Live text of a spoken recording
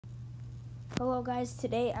Hello guys,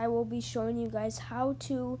 today I will be showing you guys how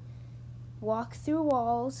to walk through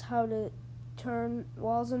walls, how to turn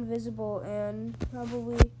walls invisible, and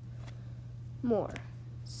probably more.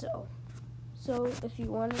 So if you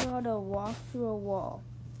want to know how to walk through a wall,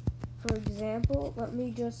 for example, let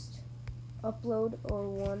me just upload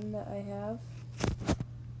one that I have.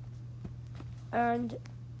 And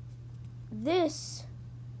this,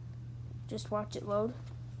 just watch it load.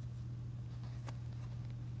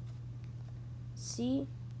 See,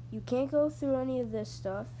 you can't go through any of this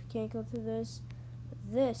stuff. You can't go through this.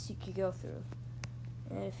 This you could go through.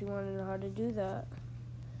 And if you want to know how to do that,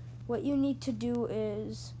 what you need to do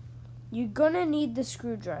is, you're gonna need the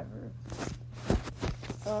screwdriver.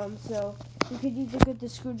 So you could either get the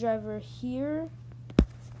screwdriver here,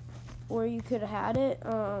 or you could have had it.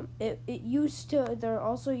 There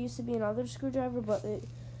also used to be another screwdriver, but it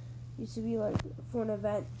used to be like for an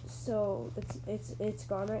event, so it's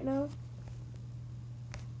gone right now.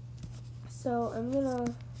 So I'm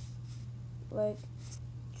gonna let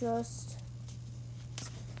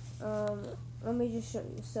me just show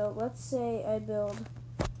you. So let's say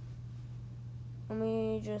let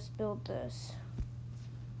me just build this.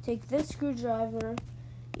 Take this screwdriver,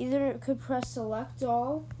 either it could press select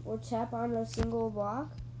all or tap on a single block.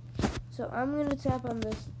 So I'm gonna tap on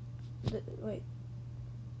this,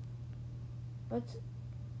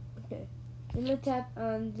 okay. I'm gonna tap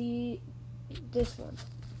on this one.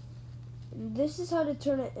 And this is how to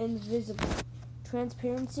turn it invisible.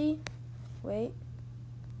 Transparency. Wait.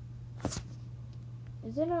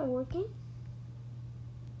 Is it not working?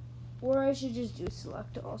 Or I should just do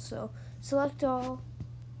select all. So select all.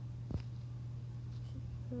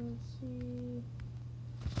 Let's see.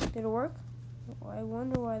 Did it work? Oh, I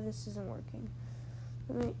wonder why this isn't working.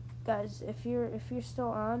 Guys, if you're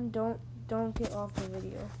still on, don't get off the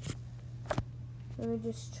video. Let me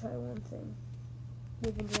just try one thing.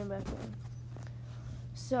 You can join back in.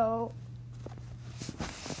 So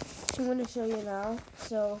I'm going to show you now.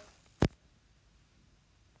 So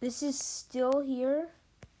this is still here.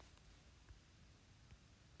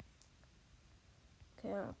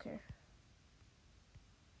 Okay, I don't care.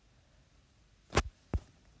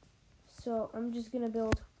 So I'm just going to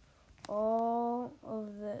build all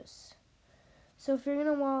of this. So if you're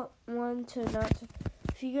going to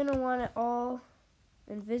if you're going to want it all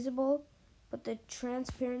invisible, but the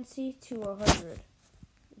transparency to 100.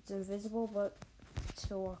 It's invisible, but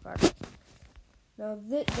still walk on it. Now,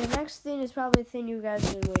 the next thing is probably the thing you guys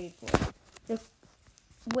have been waiting for. The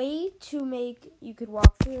way to make you could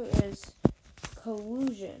walk through is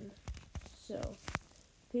collusion. So,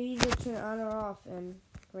 you could either turn it on or off, and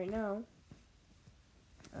right now,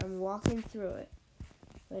 I'm walking through it.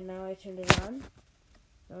 But now I turned it on.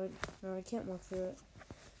 Now I can't walk through it.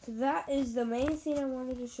 So that is the main thing I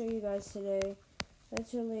wanted to show you guys today.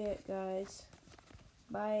 That's really it, guys.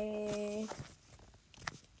 Bye.